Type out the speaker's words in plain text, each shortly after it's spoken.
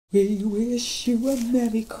We wish you a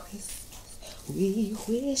Merry Christmas. We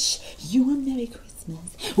wish you a Merry Christmas.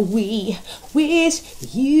 We wish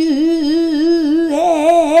you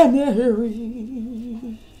a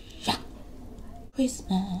Merry Christmas.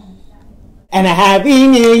 And a Happy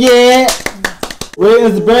New Year. We're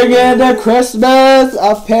bringing the Christmas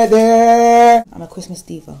up there. I'm a Christmas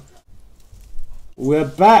diva. We're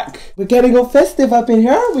back. We're getting all festive up in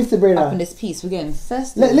here, aren't we, Sabrina? Up in this piece, we're getting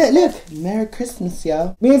festive. Look. Merry Christmas,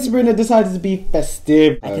 y'all. Me and Sabrina decided to be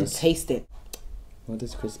festive. I can taste it. What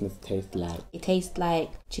does Christmas taste like? It tastes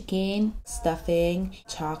like chicken, stuffing,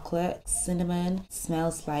 chocolate, cinnamon. It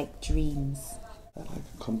smells like dreams. Like a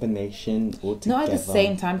combination all together. Not at the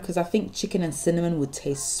same time, because I think chicken and cinnamon would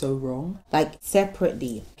taste so wrong. Like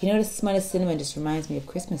separately. You know, the smell of cinnamon just reminds me of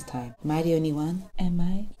Christmas time. Am I the only one? Am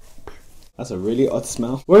I? That's a really odd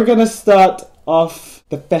smell. We're gonna start off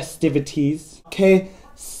the festivities.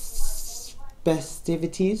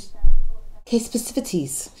 Festivities?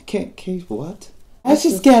 KSpazz. What? Let's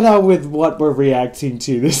just get on with what we're reacting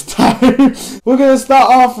to this time. We're gonna start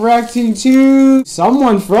off reacting to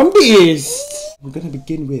someone from the East. We're gonna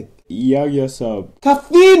begin with Yo Seop.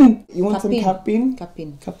 Caffeine! You want some caffeine?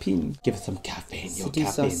 Caffeine. Give us some caffeine.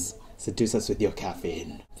 Seduce us. Seduce us with your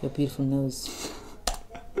caffeine. Your beautiful nose.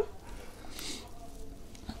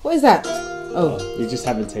 What is that? Oh. You just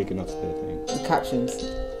haven't taken off the thing. The captions.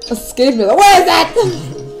 That scared me. Like, what is that?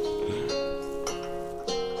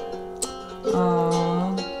 Aww.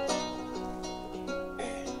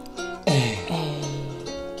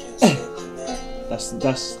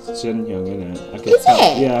 That's Jin Hyung, isn't it? I can Is tell.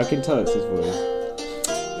 it? Yeah, I can tell it's his voice.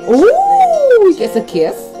 Ooh, he gets a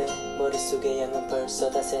kiss.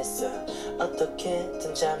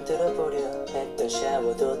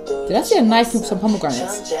 Did I see a knife with some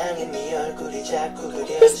pomegranates?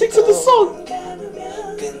 Let's stick to the song.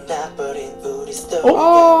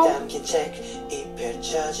 Oh.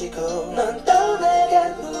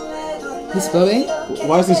 Who's blowing?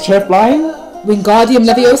 Why is this chair flying? Wingardium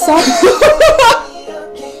Leviosa?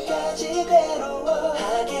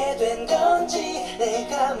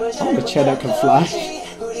 I want a chair that can fly.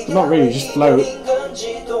 Not really, just float.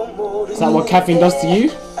 Is that what caffeine does to you?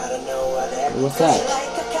 What's that?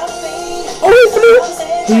 Oh, he flew!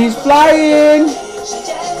 He's flying!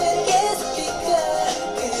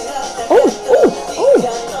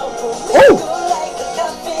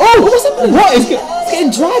 Oh, what's happening? What is It's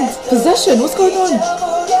getting dragged. Possession. What's going on?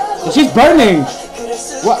 She's burning!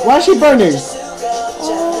 Why is she burning?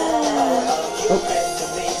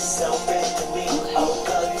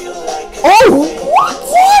 What?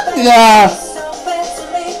 Yeah.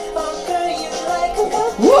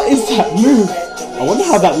 What is that move? I wonder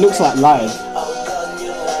how that looks like live.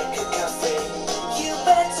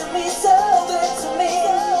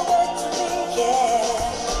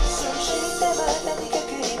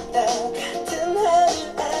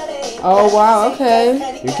 Oh wow,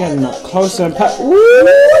 okay. You're getting up closer and Ooh,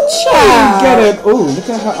 child! Get it! Ooh, look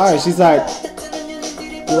at her eyes. She's like,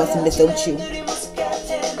 You want some of this, don't you?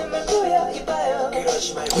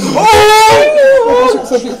 oh! She looks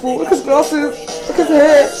so beautiful. Look at his glasses. Look at his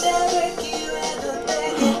hair.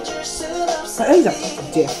 He's a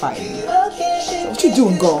dear fighting. What you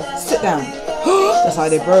doing, girl? Sit down. That's how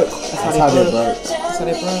they broke. That's how they broke. Look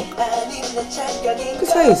at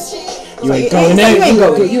his face. You ain't going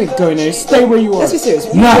there. You ain't going there. Stay where you are. Let's be serious.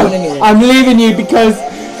 No, I'm leaving you because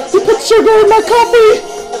you put sugar in my coffee.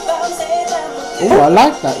 Oh, I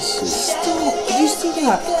like that shit. Stop. Did you see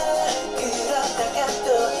that?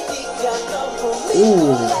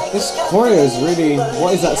 Ooh, this choreo is really.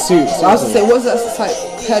 What is that suit? I was gonna say, what is that? It's like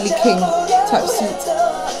Curly King type suit.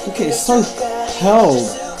 Okay, it's so held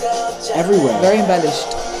everywhere. Very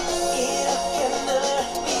embellished.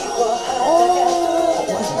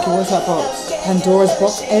 What's that box? Pandora's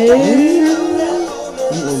box. Not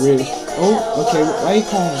really. Oh, okay. Why are you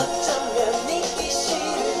crying?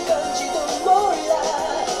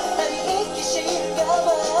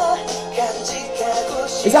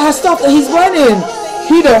 Is that her stuff that he's running?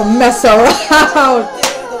 He don't mess around.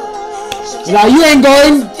 Like, you ain't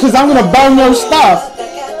going because I'm gonna burn your stuff.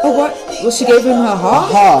 Oh, what? Well, she gave him her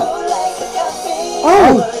heart?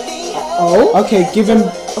 Oh. Okay, give him.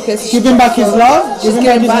 Okay, so give him back his love. She's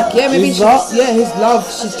giving back. Yeah, maybe his love. Yeah, his love.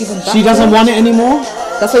 She's giving back. She doesn't want it anymore.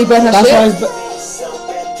 That's why he burned her shit.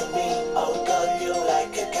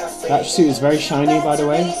 That suit is very shiny, by the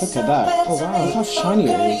way. Look at that. Oh wow, look how shiny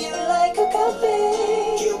it is.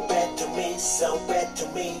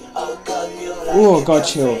 Oh god,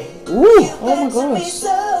 chill. Ooh. Oh my gosh.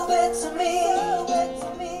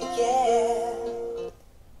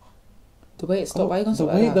 The way it stopped, why are you gonna stop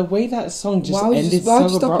the like way that? the way that song just Why would ended why would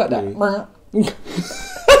so you stop abruptly. like that?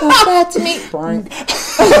 Come back to me.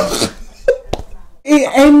 It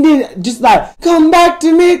ended just like, come back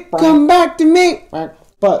to me, come back to me.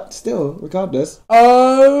 But still, regardless.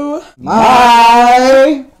 Oh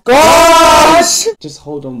My gosh! Just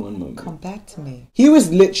hold on one moment. Come back to me. He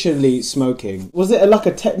was literally smoking. Was it like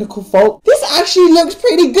a technical fault? This actually looks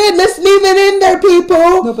pretty good. Let's leave it in there,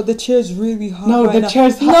 people. No, but the chair's really hard. No, right the now.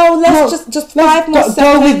 chair's hard. No, let's just 5 more seconds.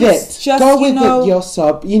 Go with it. Just, go with you know, it, Yo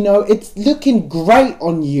Seop. You know, it's looking great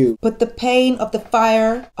on you. Put the pain of the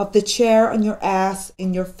fire of the chair on your ass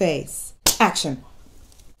in your face. Action.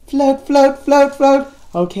 Float, float, float, float.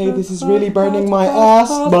 Okay, this is really burning my ass,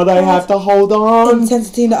 but I have to hold on.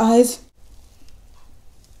 Intensity in the eyes.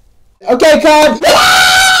 Okay, cut.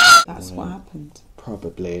 That's what happened.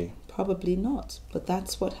 Probably. Probably not, but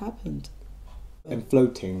that's what happened. And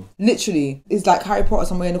floating. Literally, it's like Harry Potter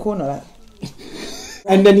somewhere in the corner. Like.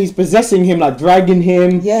 And then he's possessing him, like dragging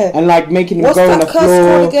him. Yeah. And like making him What's go on the that curse floor.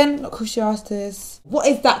 called again? Not Cruciatus. What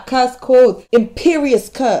is that curse called? Imperious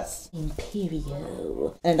curse.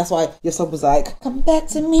 Imperial. And that's why your son was like, come back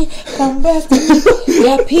to me, come back to me.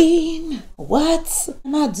 Yapping. What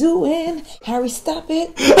am I doing? Harry, stop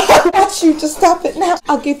it. I want you to stop it now.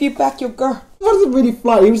 I'll give you back your girl. He wasn't really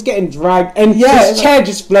flying. He was getting dragged, and Yeah, his chair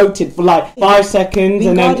just floated for like 5 seconds,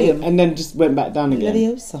 Wingardium. and then just went back down again.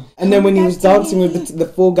 Leviosa. And then when he was dancing with the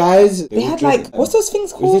 4 guys, They had like, what's those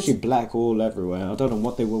things It was called? literally black all everywhere. I don't know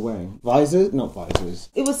what they were wearing. Visors? Not visors.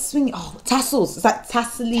 It was swinging. Oh, tassels. It's like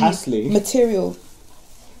tassely Tassely. material.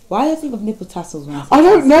 Why do I think of nipple tassels when I say I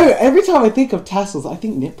don't tassels? know. Every time I think of tassels, I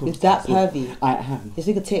think nipples. It's that tassels. pervy. I am. You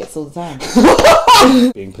think of tits all the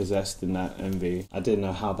time. Being possessed in that envy. I didn't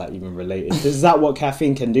know how that even related. Is that what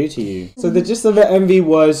caffeine can do to you? So the gist of the envy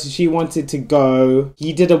was she wanted to go.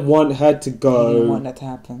 He didn't want her to go. He didn't want that to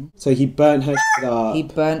happen. So he burnt her up. He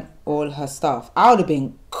burnt all her stuff. I would have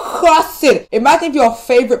been cussing. Imagine if your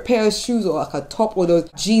favorite pair of shoes or like a top or those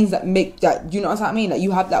jeans that make that, you know what I mean? Like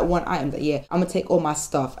you have that one item that, yeah, I'm gonna take all my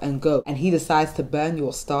stuff and go. And he decides to burn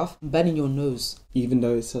your stuff, burning your nose. Even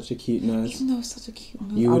though it's such a cute nose. Even though it's such a cute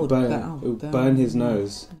nose. You I would burn his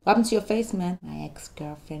nose. What happened to your face, man? My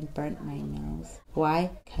ex-girlfriend burnt my nose.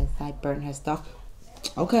 Why? Because I burnt her stuff.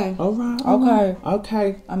 Okay. Alright.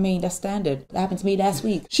 Okay. I mean, that's standard. That happened to me last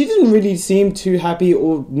week. She didn't really seem too happy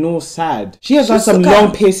or nor sad. She has She like was some kinda-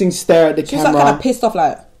 long piercing stare at the She was camera. like kind of pissed off,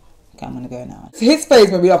 like, okay, I'm gonna go now. His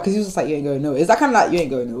face made me laugh because he was just like, you ain't going nowhere. Is that kind of like, you ain't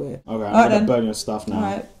going nowhere? Okay, I'm Alright gonna then. burn your stuff now.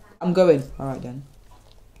 Alright, I'm going. Alright then.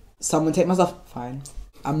 Someone take my stuff. Fine.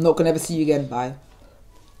 I'm not gonna ever see you again. Bye.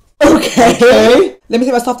 Okay. Let me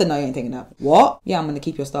take my stuff then. No, you ain't taking that. What? Yeah, I'm gonna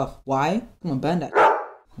keep your stuff. Why? Come on, burn that.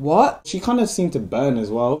 What? She kind of seemed to burn as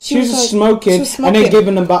well. She She was was just like- smoking, she was and then smoking.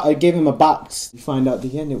 gave him a box. You find out at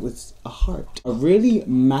the end it was a heart, a really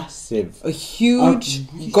massive, A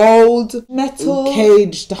huge gold metal.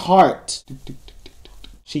 caged heart.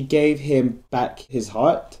 She gave him back his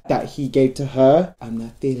heart that he gave to her. I'm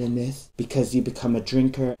not feeling this because you become a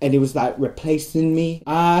drinker, and it was like replacing me.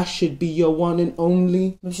 I should be your one and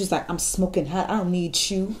only. She was like, I'm smoking hot. I don't need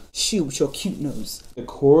you. Shoe with your cute nose. The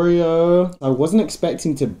choreo, I wasn't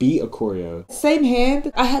expecting to beat a choreo. Same here.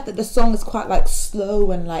 I heard that the song is quite like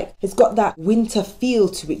slow and like it's got that winter feel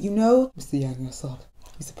to it, you know? Mr. Young yourself.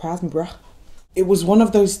 You surprised me, bruh. It was one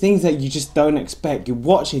of those things that you just don't expect. You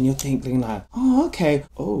watch it and you're thinking like, oh, okay.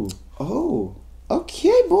 Oh,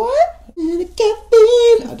 okay, boy.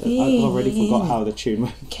 Caffeine. I already forgot how the tune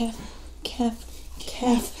went. Calf.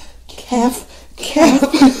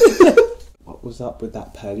 What was up with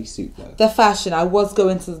that pearly suit though? The fashion, I was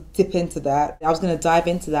going to dip into that. I was going to dive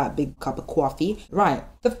into that big cup of coffee. Right.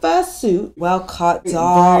 The first suit, well cut,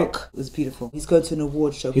 dark. It was beautiful. He's going to an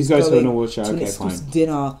award show. He's going to an award show, to an okay, exclusive fine.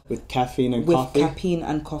 dinner. With caffeine and With coffee? caffeine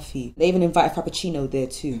and coffee. They even invited Frappuccino there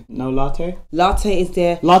too. No latte? Latte is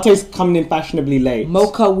there. Latte's coming in fashionably late.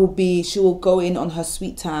 Mocha she will go in on her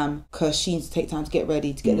sweet time because she needs to take time to get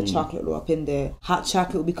ready to get the chocolate all up in there. Hot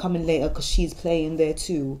chocolate will be coming later because she's playing there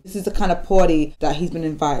too. This is the kind of party that he's been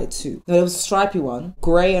invited to. There was a stripy one,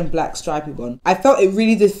 grey and black stripy one. I felt it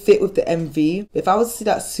really did fit with the MV. If I was to see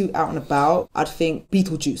that suit out and about, I'd think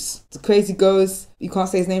Beetlejuice. The crazy goes, you can't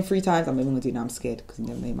say his name 3 times. I'm not even gonna do it now. I'm scared because his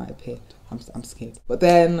name might appear. I'm scared. But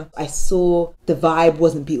then I saw the vibe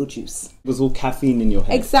wasn't Beetlejuice. It was all caffeine in your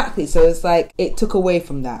head. Exactly. So it's like, it took away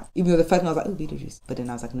from that. Even though the first one I was like, oh, Beetlejuice. But then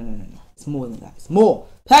I was like, no. It's more than that. It's more.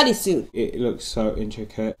 Paddy suit. It looks so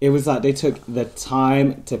intricate. It was like they took the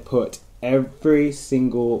time to put every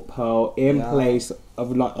single pearl in place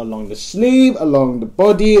of like along the sleeve, along the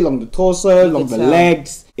body, along the torso, along the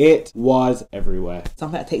legs. It was everywhere.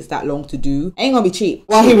 Something that takes that long to do ain't gonna be cheap.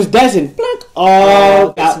 While he was dancing, blink,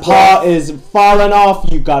 Oh, that part is falling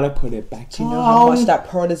off. You gotta put it back. Do you know how much that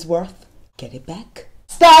pearl is worth? Get it back.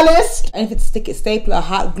 Stylist! And if it's stick it, stapler,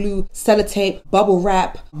 hot glue, sellotape, bubble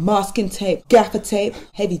wrap, masking tape, gaffer tape,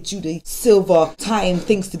 heavy duty, silver, tying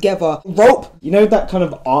things together, rope. You know that kind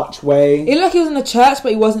of archway? It looked like he was in the church,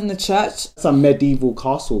 but he wasn't in the church. Some medieval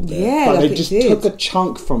castle there. Yeah, but like they just took a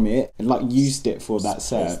chunk from it and like used it for that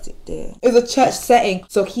set. It was a church setting,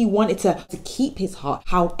 so he wanted to keep his heart.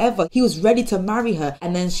 However, he was ready to marry her,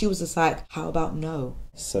 and then she was just like, how about no?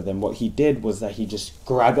 So then what he did was that he just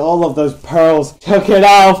grabbed all of those pearls, took it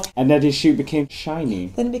off, and then his suit became shiny.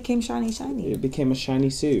 Then it became shiny. It became a shiny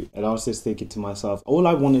suit. And I was just thinking to myself, all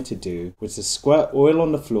I wanted to do was to squirt oil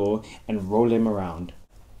on the floor and roll him around.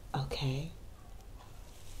 Okay.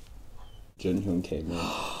 Jun-hyun came in.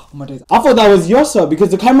 Oh my days. I thought that was Yo Seop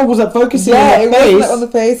because the camera wasn't focusing on it the face. wasn't on the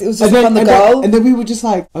face. It was just on the girl. And then we were just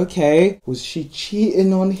like, okay, was she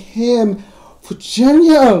cheating on him? For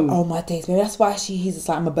Jun-hyun. Oh my days, maybe that's why he's just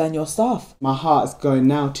like, I'm gonna burn your stuff. My heart's going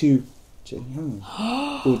now to Jun-hyun.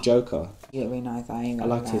 Or Joker. Yeah, really nice. I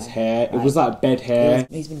liked his hair. It was like bed hair.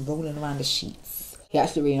 He's been rolling around the sheets. He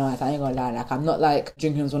actually really nice. I ain't gonna lie. Like, I'm not like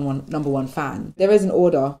Jun-hyun's number one fan. There is an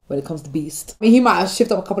order when it comes to Beast. I mean, he might have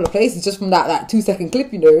shifted up a couple of places just from that 2-second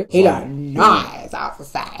clip, you know. He like, nice. I was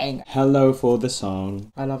saying. Hello for the song.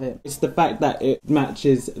 I love it. It's the fact that it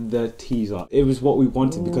matches the teaser. It was what we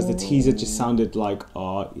wanted because the teaser just sounded like,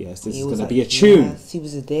 oh, yes, this is going to be a tune. Yes, he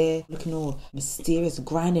was there looking all mysterious,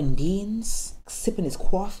 grinding beans, sipping his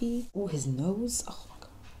coffee. Oh, his nose. Oh.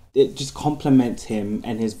 It just complements him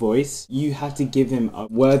and his voice. You have to give him a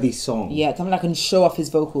worthy song. Yeah, something that can show off his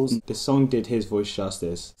vocals. The song did his voice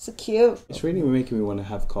justice. So cute. It's really making me want to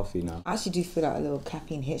have coffee now. I actually do feel like a little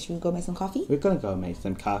caffeine hit. Should we go make some coffee? We're going to go make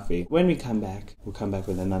some coffee. When we come back, we'll come back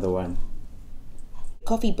with another one.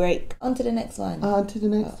 Coffee break. On to the next one. On to the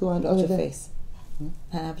next one. Block your face.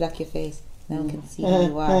 Block your face. No one can see who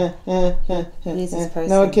you are. Who is this person?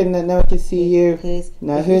 No one can see you. Who's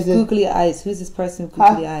this? googly eyes? Who's this person with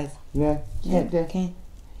googly eyes? Yeah. Okay.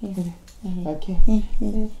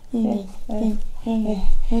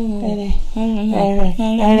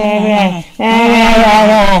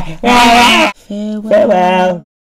 Farewell.